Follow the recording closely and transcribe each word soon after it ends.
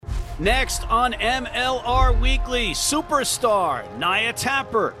Next on MLR Weekly, superstar Nia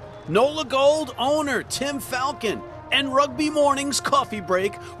Tapper, NOLA Gold owner Tim Falcon, and Rugby Mornings Coffee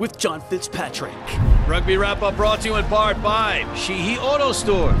Break with John Fitzpatrick. Rugby Wrap-Up brought to you in part by Sheehy Auto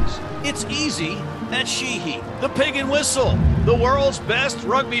Stores. It's easy at Sheehy. The Pig and Whistle, the world's best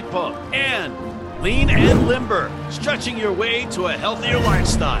rugby pub. And Lean and Limber, stretching your way to a healthier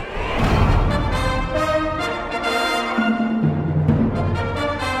lifestyle.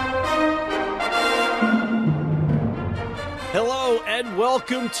 Hello and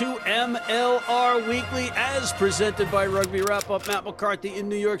welcome to MLR Weekly as presented by Rugby Wrap-Up. Matt McCarthy in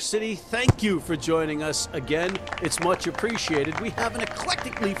New York City. Thank you for joining us again. It's much appreciated. We have an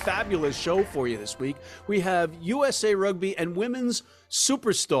eclectically fabulous show for you this week. We have USA Rugby and women's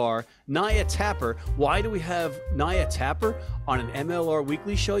superstar Nia Tapper. Why do we have Nia Tapper on an MLR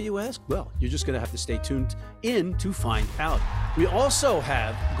Weekly show, you ask? Well, you're just going to have to stay tuned in to find out. We also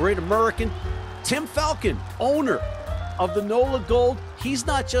have Great American Tim Falcon, owner of the NOLA Gold. He's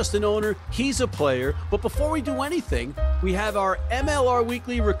not just an owner, he's a player. But before we do anything, we have our MLR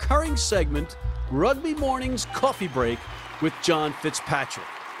Weekly recurring segment, Rugby Mornings Coffee Break with John Fitzpatrick.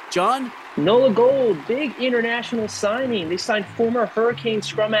 John? NOLA Gold, big international signing. They signed former Hurricane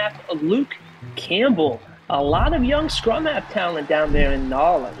scrum half Luke Campbell. A lot of young scrum half talent down there in New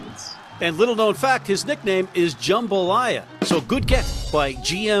Orleans. And little known fact, his nickname is Jambalaya. So good get by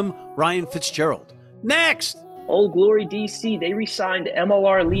GM Ryan Fitzgerald. Next! Old Glory DC, they re-signed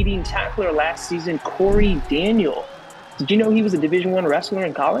MLR leading tackler last season, Corey Daniel. Did you know he was a Division I wrestler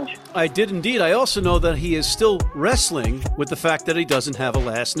in college? I did indeed. I also know that he is still wrestling with the fact that he doesn't have a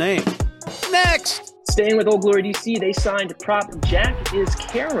last name. Next! Staying with Old Glory DC, they signed prop Jack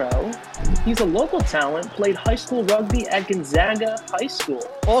Iscaro. He's a local talent, played high school rugby at Gonzaga High School.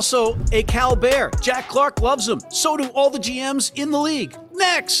 Also a Cal Bear. Jack Clark loves him. So do all the GMs in the league.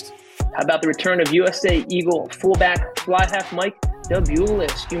 Next! How about the return of USA Eagle fullback fly half Mike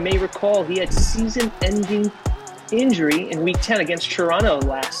Dabulis? You may recall he had season-ending injury in Week 10 against Toronto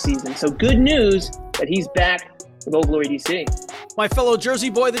last season. So good news that he's back with Old Glory DC. My fellow Jersey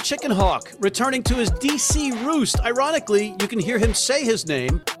boy, the Chicken Hawk, returning to his DC roost. Ironically, you can hear him say his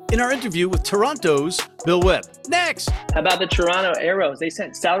name in our interview with Toronto's Bill Webb. Next! How about the Toronto Arrows? They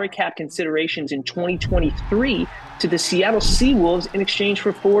sent salary cap considerations in 2023 to the Seattle Seawolves in exchange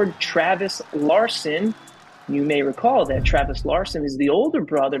for forward Travis Larson. You may recall that Travis Larson is the older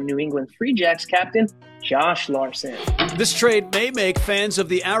brother of New England Free Jacks captain Josh Larson. This trade may make fans of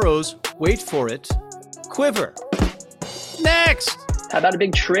the Arrows, wait for it, quiver. Next! How about a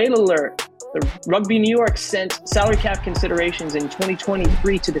big trade alert? The Rugby New York sent salary cap considerations in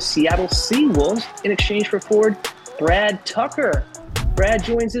 2023 to the Seattle Seawolves in exchange for forward Brad Tucker. Brad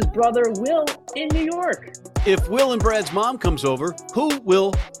joins his brother Will in New York. If Will and Brad's mom comes over, who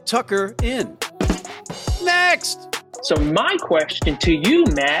will Tucker in? Next! So my question to you,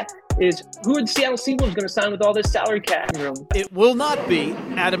 Matt, is who are the Seattle Seawolves going to sign with all this salary cap room? It will not be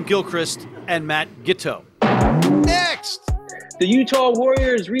Adam Gilchrist and Matt Giteau. Next! The Utah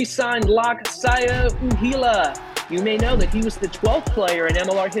Warriors re-signed Lak Saya Uhila. You may know that he was the 12th player in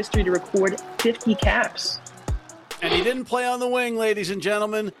MLR history to record 50 caps. And he didn't play on the wing, ladies and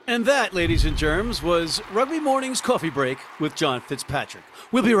gentlemen. And that, ladies and germs, was Rugby Mornings Coffee Break with John Fitzpatrick.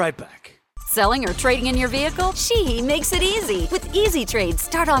 We'll be right back. Selling or trading in your vehicle? Sheehy makes it easy. With Easy Trade,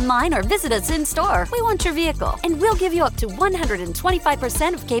 start online or visit us in store. We want your vehicle, and we'll give you up to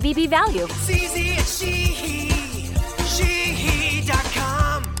 125% of KBB value. It's easy at Sheehy.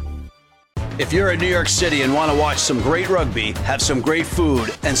 Sheehy.com. If you're in New York City and want to watch some great rugby, have some great food,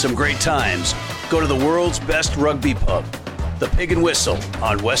 and some great times, go to the world's best rugby pub, the Pig and Whistle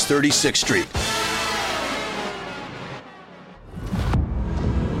on West 36th Street.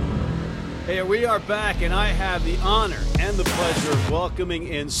 Hey, we are back, and I have the honor and the pleasure of welcoming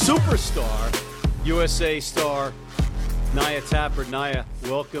in superstar, USA star, Nia Tapper. Nia,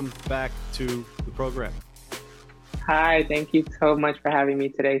 welcome back to the program. Hi, thank you so much for having me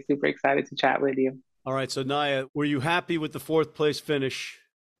today. Super excited to chat with you. All right, so Nia, were you happy with the fourth place finish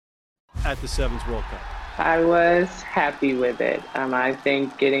at the Sevens World Cup? I was happy with it. I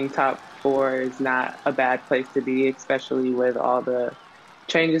think getting top four is not a bad place to be, especially with all the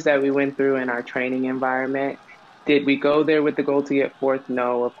changes that we went through in our training environment. Did we go there with the goal to get fourth?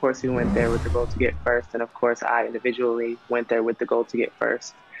 No, of course we went there with the goal to get first. And of course I individually went there with the goal to get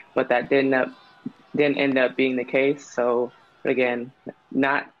first. But that didn't end up being the case. So again,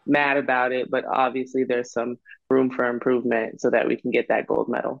 not mad about it, but obviously there's some room for improvement so that we can get that gold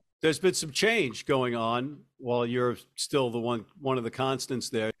medal. There's been some change going on while you're still the one of the constants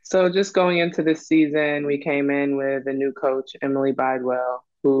there. So just going into this season, we came in with a new coach, Emily Bidwell,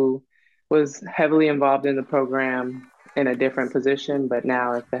 who was heavily involved in the program in a different position, but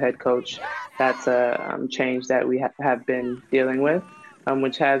now as the head coach, that's a change that we have been dealing with,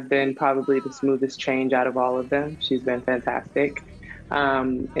 which has been probably the smoothest change out of all of them. She's been fantastic.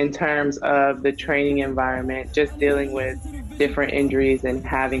 In terms of the training environment, just dealing with different injuries and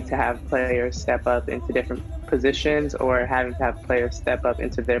having to have players step up into different positions or having to have players step up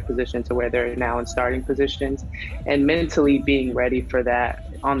into their position to where they're now in starting positions and mentally being ready for that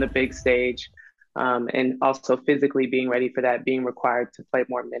on the big stage, and also physically being ready for that, being required to play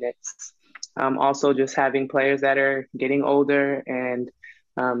more minutes. Also, just having players that are getting older and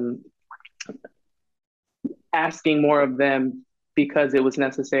um, asking more of them because it was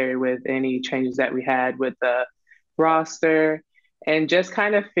necessary with any changes that we had with the roster and just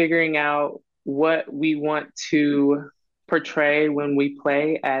kind of figuring out what we want to portray when we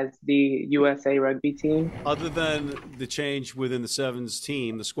play as the USA rugby team. Other than the change within the Sevens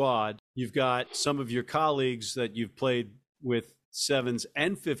team, the squad, you've got some of your colleagues that you've played with Sevens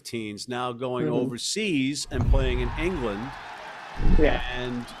and 15s now going overseas and playing in England. Yeah.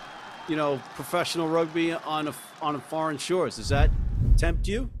 And, you know, professional rugby on a foreign shores. Does that tempt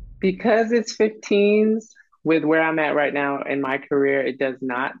you? Because it's 15s, with where I'm at right now in my career, it does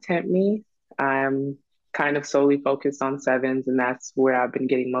not tempt me. I'm kind of solely focused on sevens, and that's where I've been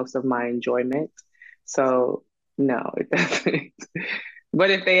getting most of my enjoyment. So, no, it doesn't. But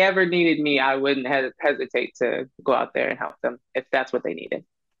if they ever needed me, I wouldn't hesitate to go out there and help them if that's what they needed.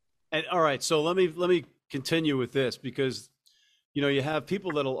 And all right, so let me continue with this because you know you have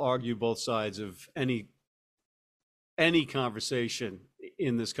people that'll argue both sides of any conversation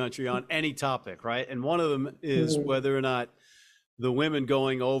in this country on any topic, right? And one of them is whether or not the women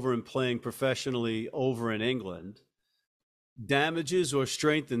going over and playing professionally over in England damages or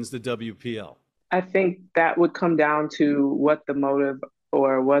strengthens the WPL. I think that would come down to what the motive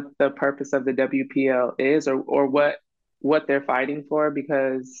or what the purpose of the WPL is, or what they're fighting for.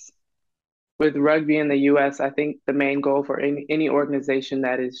 Because with rugby in the US, I think the main goal for any organization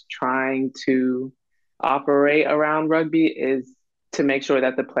that is trying to operate around rugby is to make sure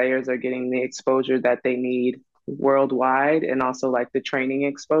that the players are getting the exposure that they need worldwide and also like the training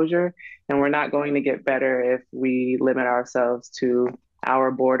exposure. And we're not going to get better if we limit ourselves to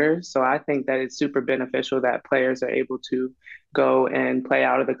our borders. So I think that it's super beneficial that players are able to go and play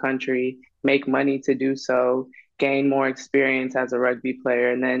out of the country, make money to do so, gain more experience as a rugby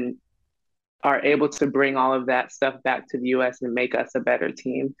player, and then are able to bring all of that stuff back to the US and make us a better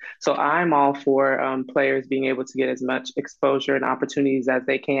team. So I'm all for players being able to get as much exposure and opportunities as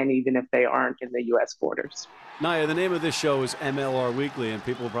they can, even if they aren't in the US borders. Naya, the name of this show is MLR Weekly, and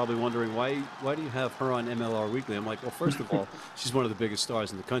people are probably wondering, why do you have her on MLR Weekly? I'm like, well, first of all, she's one of the biggest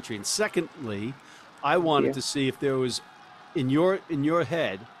stars in the country. And secondly, I wanted to see if there was, in your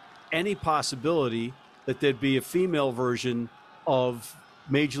head, any possibility that there'd be a female version of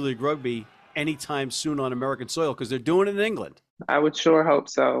Major League Rugby anytime soon on American soil, because they're doing it in England. I would sure hope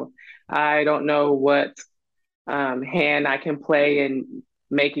so. I don't know what hand I can play in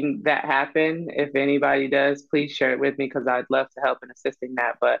making that happen. If anybody does, please share it with me because I'd love to help in assisting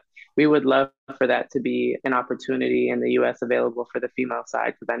that. But we would love for that to be an opportunity in the US available for the female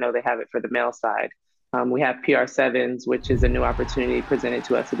side, because I know they have it for the male side. We have PR7s, which is a new opportunity presented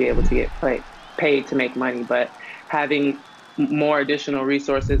to us to be able to get paid to make money, but having more additional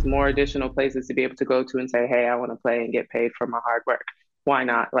resources, more additional places to be able to go to and say, hey, I want to play and get paid for my hard work. Why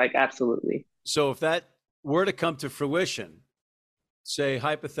not? Like, absolutely. So if that were to come to fruition, say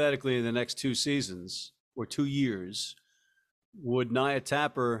hypothetically in the next 2 seasons or 2 years, would Naya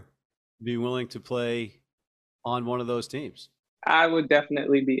Tapper be willing to play on one of those teams? I would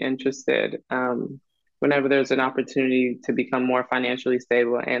definitely be interested. Whenever there's an opportunity to become more financially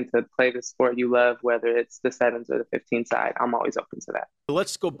stable and to play the sport you love, whether it's the sevens or the 15 side, I'm always open to that.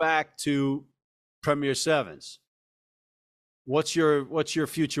 Let's go back to Premier Sevens. What's your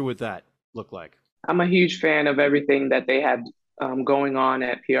future with that look like? I'm a huge fan of everything that they have going on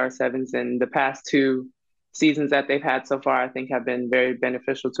at PR7s, and the past 2 seasons that they've had so far, I think have been very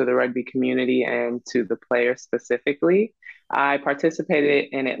beneficial to the rugby community and to the players specifically. I participated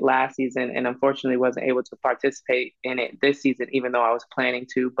in it last season and unfortunately wasn't able to participate in it this season, even though I was planning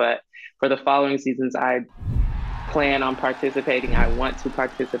to. But for the following seasons, I plan on participating. I want to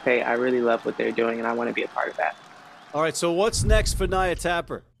participate. I really love what they're doing and I want to be a part of that. All right, so what's next for Naya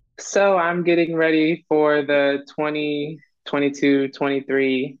Tapper? So I'm getting ready for the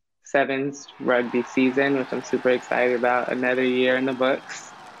 2022-23 sevens rugby season, which I'm super excited about. Another year in the books.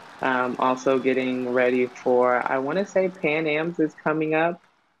 Also getting ready for, I want to say Pan Ams is coming up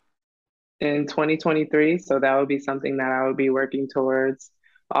in 2023. So that would be something that I would be working towards.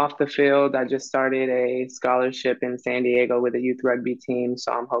 Off the field, I just started a scholarship in San Diego with a youth rugby team,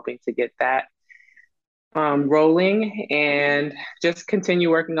 so I'm hoping to get that rolling and just continue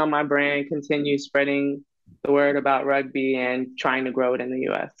working on my brand, continue spreading the word about rugby and trying to grow it in the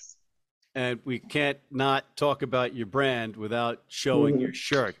U.S. And we can't not talk about your brand without showing your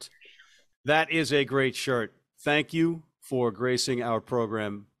shirt. That is a great shirt. Thank you for gracing our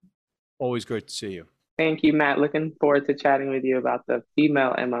program. Always great to see you. Thank you, Matt. Looking forward to chatting with you about the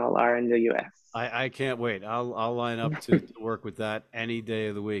female MLR in the U.S. I can't wait. I'll line up to work with that any day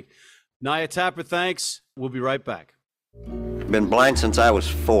of the week. Naya Tapper, thanks. We'll be right back. Been blind since I was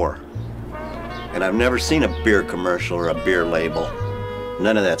 4. And I've never seen a beer commercial or a beer label.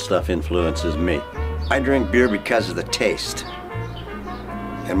 None of that stuff influences me. I drink beer because of the taste.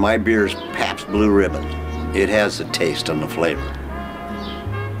 And my beer's Pabst Blue Ribbon. It has the taste and the flavor.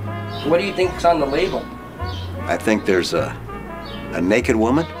 What do you think's on the label? I think there's a naked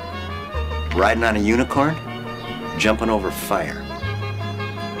woman riding on a unicorn, jumping over fire.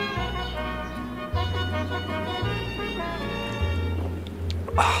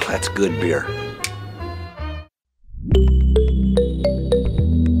 Oh, that's good beer.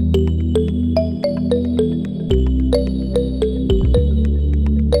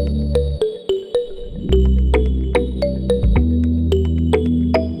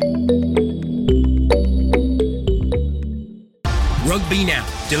 Rugby Now,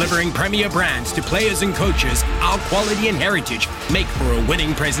 delivering premier brands to players and coaches. Our quality and heritage make for a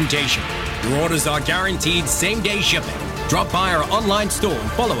winning presentation. Your orders are guaranteed same-day shipping. Drop by our online store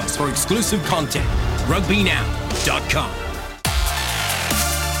and follow us for exclusive content. RugbyNow.com.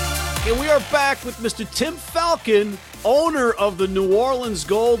 And we are back with Mr. Tim Falcon, owner of the New Orleans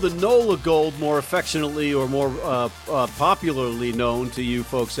Gold, the NOLA Gold, more affectionately or more popularly known to you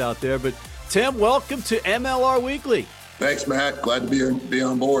folks out there. But Tim, welcome to MLR Weekly. Thanks, Matt. Glad to be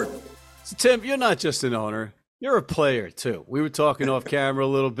on board. So, Tim, you're not just an owner. You're a player, too. We were talking off camera a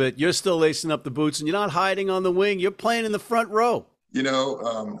little bit. You're still lacing up the boots, and you're not hiding on the wing. You're playing in the front row. You know,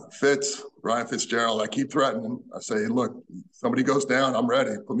 Ryan Fitzgerald, I keep threatening. I say, look, somebody goes down, I'm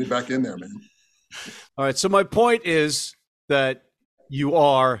ready. Put me back in there, man. All right, so my point is that you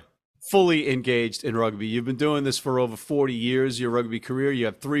are fully engaged in rugby. You've been doing this for over 40 years, your rugby career. You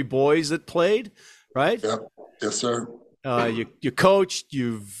have 3 boys that played, right? Yep. Yes, sir. You coached,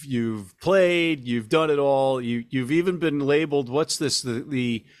 you've played, you've done it all. You've even been labeled, what's this?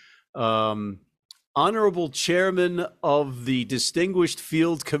 The honorable chairman of the Distinguished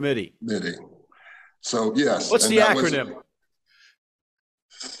Field Committee. So yes. What's the acronym?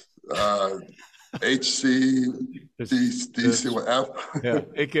 HCDCF. Yeah,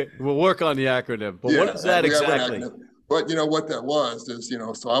 we'll work on the acronym. But what is that exactly? But you know what that was is, you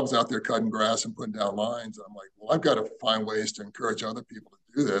know, so I was out there cutting grass and putting down lines. I'm like, well, I've got to find ways to encourage other people to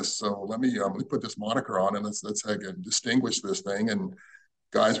do this. So let me put this moniker on and let's distinguish this thing. And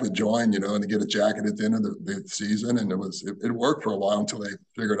guys would join, you know, and they get a jacket at the end of the season. And it worked for a while until they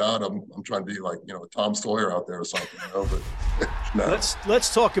figured out I'm trying to be like, you know, Tom Sawyer out there or something, you know, but no.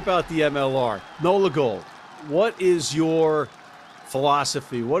 Let's talk about the MLR. NOLA Gold. What is your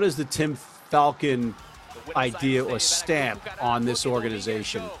philosophy? What is the Tim Falcon idea or stamp on this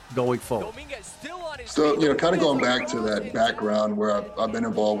organization going forward? So, you know, kind of going back to that background where I've been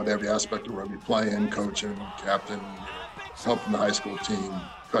involved with every aspect of rugby, playing, coaching, captain, helping the high school team,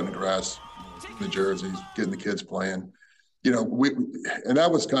 cutting the grass, the jerseys, getting the kids playing. You know, and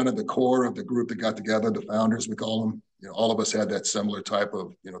that was kind of the core of the group that got together, the founders, we call them. You know, all of us had that similar type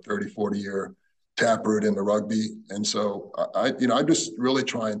of, you know, 30, 40-year taproot in the rugby. And so, I'm just really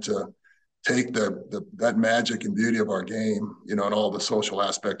trying to take that magic and beauty of our game, you know, and all the social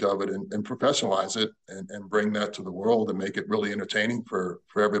aspect of it and professionalize it and bring that to the world and make it really entertaining for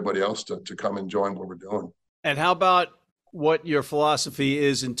everybody else to come and join what we're doing. And how about what your philosophy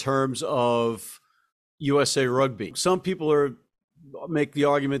is in terms of USA Rugby? Some people make the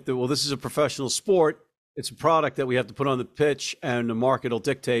argument that, well, this is a professional sport. It's a product that we have to put on the pitch and the market will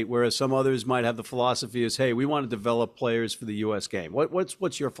dictate, whereas some others might have the philosophy is, hey, we want to develop players for the U.S. game.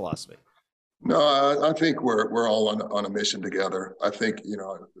 What's your philosophy? No, I think we're all on a mission together. I think, you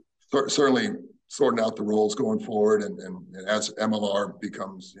know, certainly sorting out the roles going forward and as MLR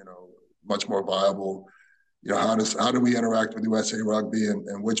becomes, you know, much more viable, you know, how do we interact with USA Rugby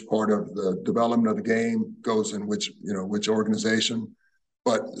and which part of the development of the game goes in which organization.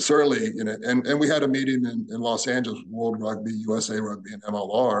 But certainly, you know, and we had a meeting in Los Angeles, World Rugby, USA Rugby, and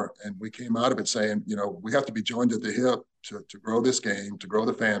MLR, and we came out of it saying, you know, we have to be joined at the hip to grow this game, to grow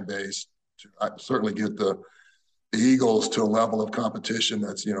the fan base, to certainly get the the Eagles to a level of competition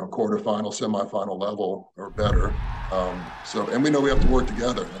that's, quarterfinal, semifinal level or better. And we know we have to work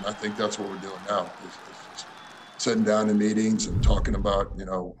together. And I think that's what we're doing now is just sitting down in meetings and talking about,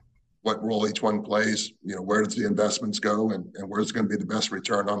 what role each one plays, where does the investments go and where's going to be the best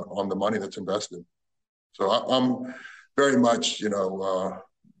return on the money that's invested. So I'm very much, been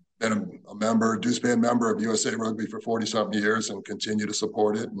a member, dues band member of USA Rugby for 40-something years and continue to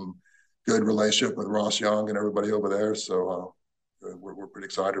support it, and good relationship with Ross Young and everybody over there. So we're pretty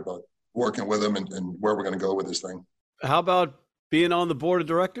excited about working with them and where we're going to go with this thing. How about being on the board of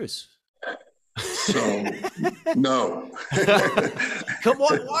directors? So, no. Come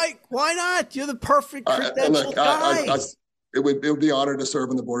on, why not? You're the perfect credentialed guy. It would be an honor to serve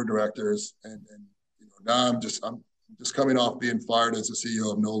on the board of directors, and now I'm just coming off being fired as the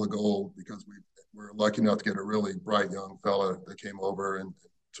CEO of NOLA Gold because we're lucky enough to get a really bright young fella that came over and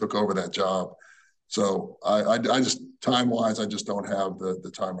took over that job. So I just time-wise, I just don't have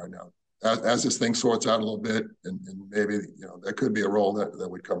the time right now. As this thing sorts out a little bit, and maybe there could be a role that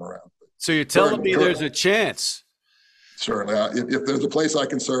would come around. So you're telling me there's a chance? Certainly. If there's a place I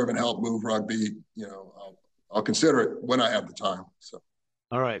can serve and help move rugby, I'll consider it when I have the time. So.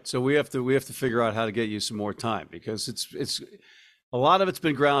 All right. So we have to figure out how to get you some more time, because it's a lot of it's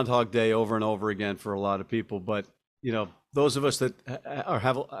been Groundhog Day over and over again for a lot of people. But those of us that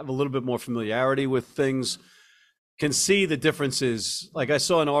have a little bit more familiarity with things can see the differences. Like I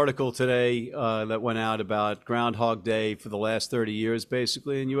saw an article today that went out about Groundhog Day for the last 30 years,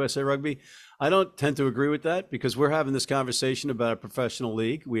 basically, in USA Rugby. I don't tend to agree with that, because we're having this conversation about a professional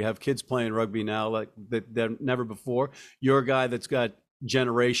league. We have kids playing rugby now like that never before. You're a guy that's got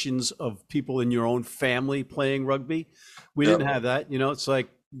generations of people in your own family playing rugby. We didn't have that. It's like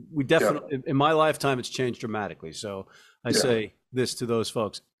we definitely, in my lifetime, it's changed dramatically. So I say this to those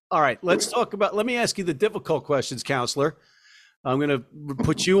folks. All right, let me ask you the difficult questions, counselor. I'm going to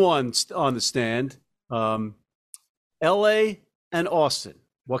put you on the stand. LA and Austin,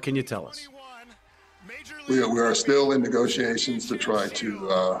 what can you tell us? We are still in negotiations to try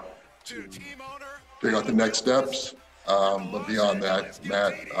to figure out the next steps. But beyond that,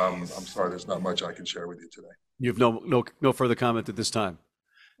 Matt, I'm sorry, there's not much I can share with you today. You have no further comment at this time?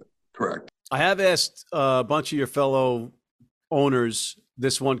 Correct. I have asked a bunch of your fellow owners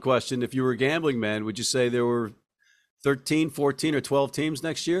this one question. If you were a gambling man, would you say there were 13, 14, or 12 teams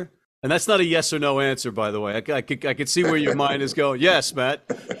next year? And that's not a yes or no answer, by the way. I could see where your mind is going. Yes, Matt.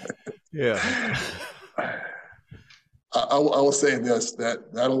 Yeah. I will say this,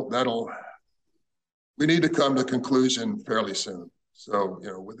 we need to come to a conclusion fairly soon. So,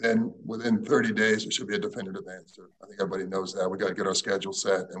 within 30 days, there should be a definitive answer. I think everybody knows that. We got to get our schedule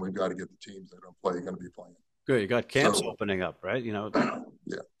set, and we've got to get the teams that are going to be playing. Good. You got camps opening up, right? Yeah.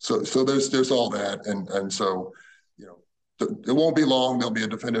 So there's all that, and so it won't be long. There'll be a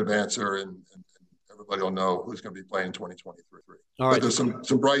definitive answer, and everybody will know who's going to be playing 2023. All right. But there's some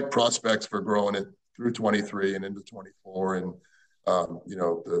bright prospects for growing it through 23 and into 24, and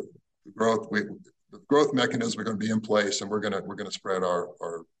the growth mechanisms are going to be in place, and we're going to spread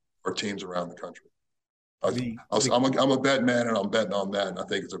our teams around the country. I'm a bet man, and I'm betting on that, and I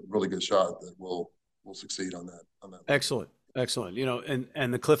think it's a really good shot that we'll succeed on that. Excellent.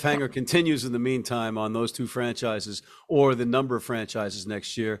 And the cliffhanger continues in the meantime on those two franchises, or the number of franchises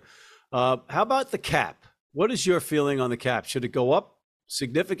next year. How about the cap? What is your feeling on the cap? Should it go up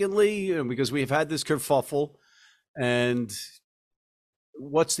significantly? Because we've had this kerfuffle, and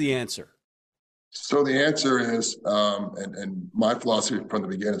what's the answer? So the answer is, and my philosophy from the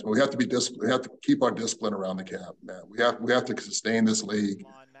beginning is, we have to be disciplined. We have to keep our discipline around the cap, man. We have to sustain this league.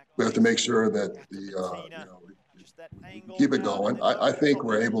 We have to make sure that we keep it going. I think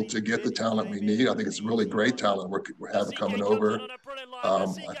we're able to get the talent we need. I think it's really great talent we're having coming over. I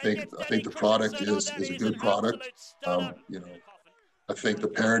think the product is a good product. I think the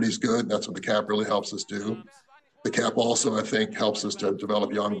parity is good. That's what the cap really helps us do. The cap also, I think, helps us to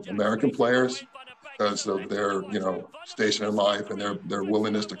develop young American players because of their, station in life and their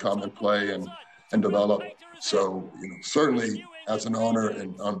willingness to come and play and develop. So, certainly as an owner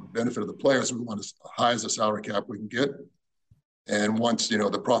and on benefit of the players, we want as high as a salary cap we can get. And once,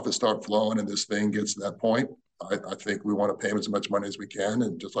 the profits start flowing and this thing gets to that point, I think we want to pay them as much money as we can,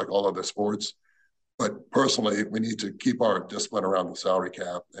 and just like all other sports. But personally, we need to keep our discipline around the salary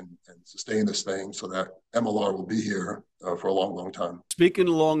cap and sustain this thing so that MLR will be here for a long, long time. Speaking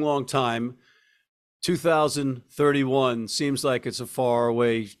of long, long time, 2031 seems like it's a far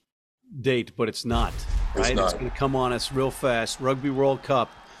away date, but it's not. Right? It's going to come on us real fast. Rugby World Cup.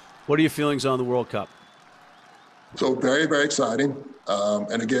 What are your feelings on the World Cup? So very, very exciting.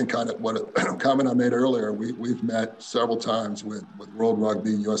 And again, kind of what a comment I made earlier, we've met several times with World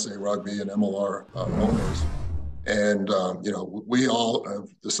Rugby, USA Rugby, and MLR owners. And, we all have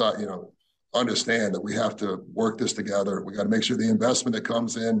decided, understand that we have to work this together. We got to make sure the investment that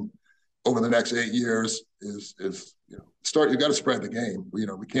comes in over the next 8 years is you got to spread the game. We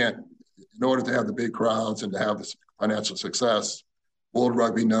can't, in order to have the big crowds and to have this financial success, World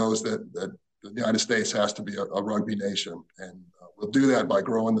Rugby knows that the United States has to be a rugby nation. And we'll do that by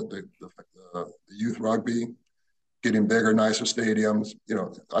growing the youth rugby, getting bigger, nicer stadiums.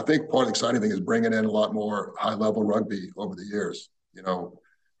 I think part of the exciting thing is bringing in a lot more high-level rugby over the years.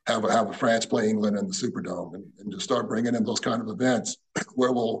 Have a France play England in the Superdome, and just start bringing in those kind of events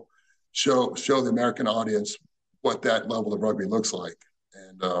where we'll show the American audience what that level of rugby looks like.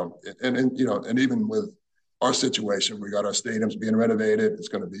 And even with our situation, we got our stadiums being renovated. It's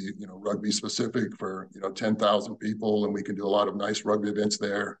going to be rugby specific for 10,000 people, and we can do a lot of nice rugby events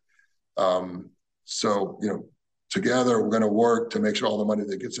there. Together we're going to work to make sure all the money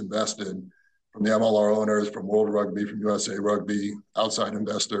that gets invested from the MLR owners, from World Rugby, from USA Rugby, outside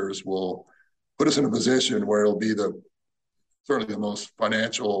investors will put us in a position where it'll be certainly the most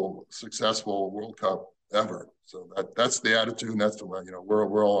financial successful World Cup ever. So that's the attitude, and that's the way,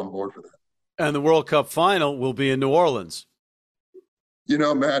 we're all on board for that. And the World Cup final will be in New Orleans.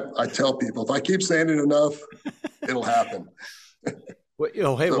 Matt, I tell people, if I keep saying it enough, it'll happen.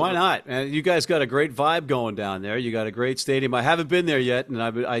 Well, hey, why not? Man, you guys got a great vibe going down there. You got a great stadium. I haven't been there yet, and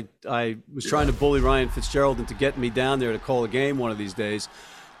I was trying to bully Ryan Fitzgerald into getting me down there to call a game one of these days.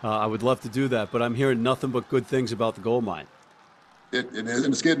 I would love to do that, but I'm hearing nothing but good things about the gold mine. It is,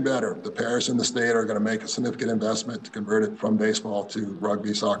 and it's getting better. The parish and the state are going to make a significant investment to convert it from baseball to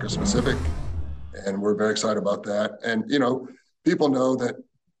rugby, soccer specific, and we're very excited about that. And people know that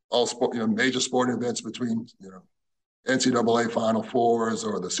all sport, major sporting events between NCAA Final Fours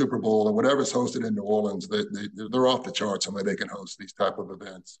or the Super Bowl or whatever's hosted in New Orleans, they're off the charts on where they can host these type of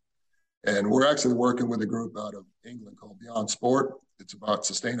events. And we're actually working with a group out of England called Beyond Sport. It's about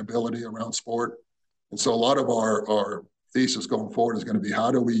sustainability around sport. And so a lot of our thesis going forward is going to be,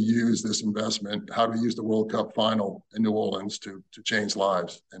 how do we use this investment? How do we use the World Cup final in New Orleans to change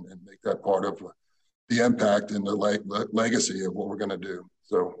lives and make that part of the impact and the legacy of what we're going to do?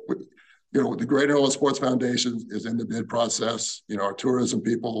 So, the Greater New Orleans Sports Foundation is in the bid process. Our tourism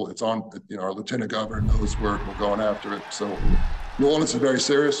people, it's on, our lieutenant governor knows we're going after it. So New Orleans is very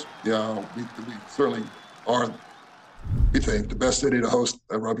serious. We certainly are, we think, the best city to host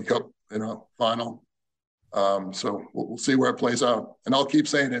a Rugby Cup, final. So we'll see where it plays out. And I'll keep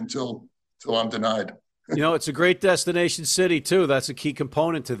saying it until I'm denied. It's a great destination city too. That's a key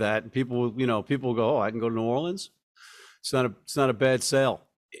component to that. And people will go, I can go to New Orleans. It's not a bad sale.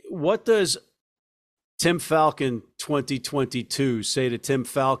 What does Tim Falcon 2022 say to Tim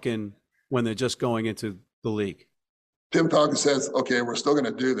Falcon when they're just going into the league? Tim Falcon says, okay, we're still going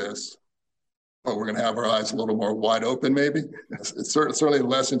to do this, but we're going to have our eyes a little more wide open maybe. It's certainly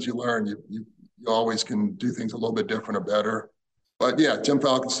lessons you learn. You always can do things a little bit different or better. But yeah, Tim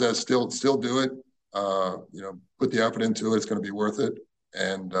Falcon says still do it. Put the effort into it. It's going to be worth it.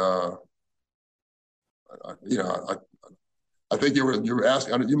 And I think you were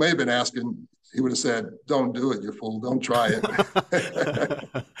asking. You may have been asking. He would have said, "Don't do it, you fool! Don't try it."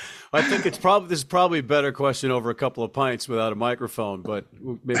 I think this is probably a better question over a couple of pints without a microphone, but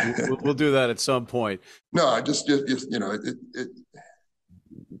maybe we'll do that at some point. No, I just there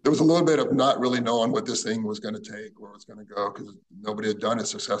was a little bit of not really knowing what this thing was going to take, where it was going to go, because nobody had done it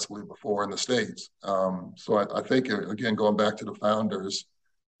successfully before in the States. So I think, again, going back to the founders,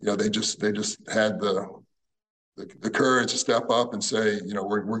 they just had the courage to step up and say,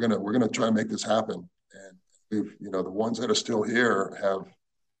 we're gonna try and make this happen. And we've, the ones that are still here have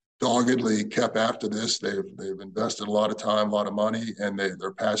doggedly kept after this. They've invested a lot of time, a lot of money, and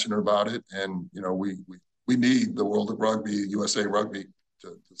they're passionate about it. And we need the world of rugby, USA Rugby,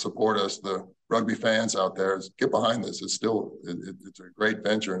 to support us. The rugby fans out there, get behind this. It's a great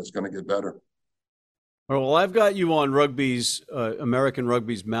venture, and it's going to get better. Well, I've got you on rugby's American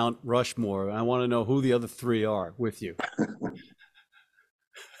rugby's Mount Rushmore. I want to know who the other three are with you.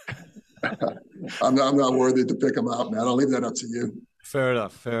 I'm not worthy to pick them out, man. I'll leave that up to you. Fair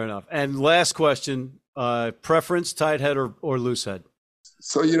enough. And last question: preference, tight head or loose head?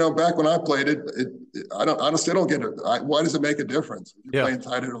 So back when I played it, I still don't get it. Why does it make a difference? If you're playing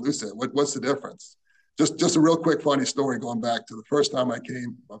tight head or loose head, what's the difference? Just a real quick funny story going back to the first time I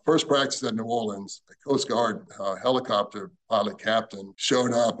came, my first practice at New Orleans, a Coast Guard helicopter pilot captain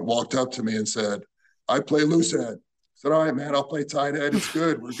showed up and walked up to me and said, "I play loose head." said, all right, man, I'll play tight end. It's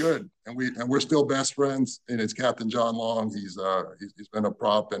good. We're good. And we're still best friends. And it's Captain John Long. He's been a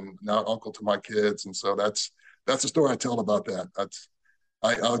prop and now uncle to my kids. And so that's the story I tell about that.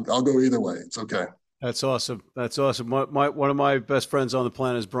 I'll go either way. It's okay. That's awesome. That's awesome. One of my best friends on the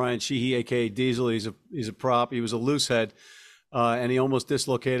planet is Brian Sheehy, aka Diesel. He's a prop. He was a loose head, and he almost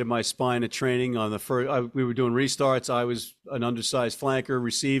dislocated my spine at training on the first. We were doing restarts. I was an undersized flanker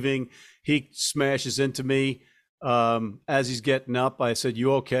receiving. He smashes into me as he's getting up. I said,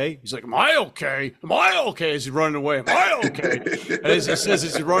 "You okay?" He's like, "Am I okay? Am I okay?" As he's running away, "Am I okay?" And as he says,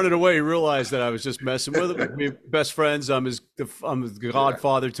 as he's running away, he realized that I was just messing with him. We're best friends. I'm the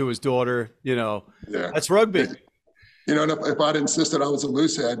godfather to his daughter. That's rugby. And if I'd insisted I was a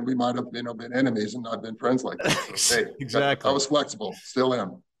loose head, we might have been enemies and not been friends like that. So, hey, exactly. I was flexible. Still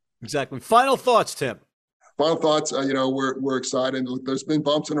am. Exactly. Final thoughts, Tim. Final thoughts. We're excited. Look, there's been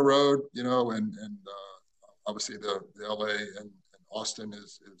bumps in the road. And obviously the LA and Austin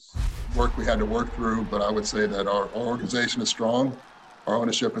is work we had to work through, but I would say that our organization is strong, our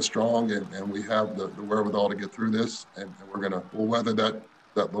ownership is strong, and we have the wherewithal to get through this, and we'll weather that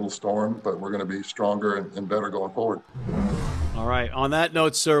little storm, but we're going to be stronger and better going forward. All right. On that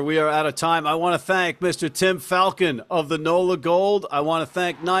note, sir, we are out of time. I want to thank Mr. Tim Falcon of the NOLA Gold. I want to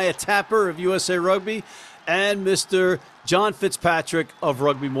thank Nia Tapper of USA Rugby and Mr. John Fitzpatrick of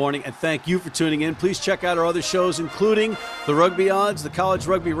Rugby Morning, and thank you for tuning in. Please check out our other shows, including the Rugby Odds, the College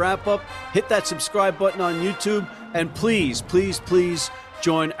Rugby Wrap-Up. Hit that subscribe button on YouTube, and please, please, please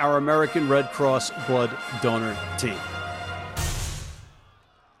join our American Red Cross Blood Donor Team.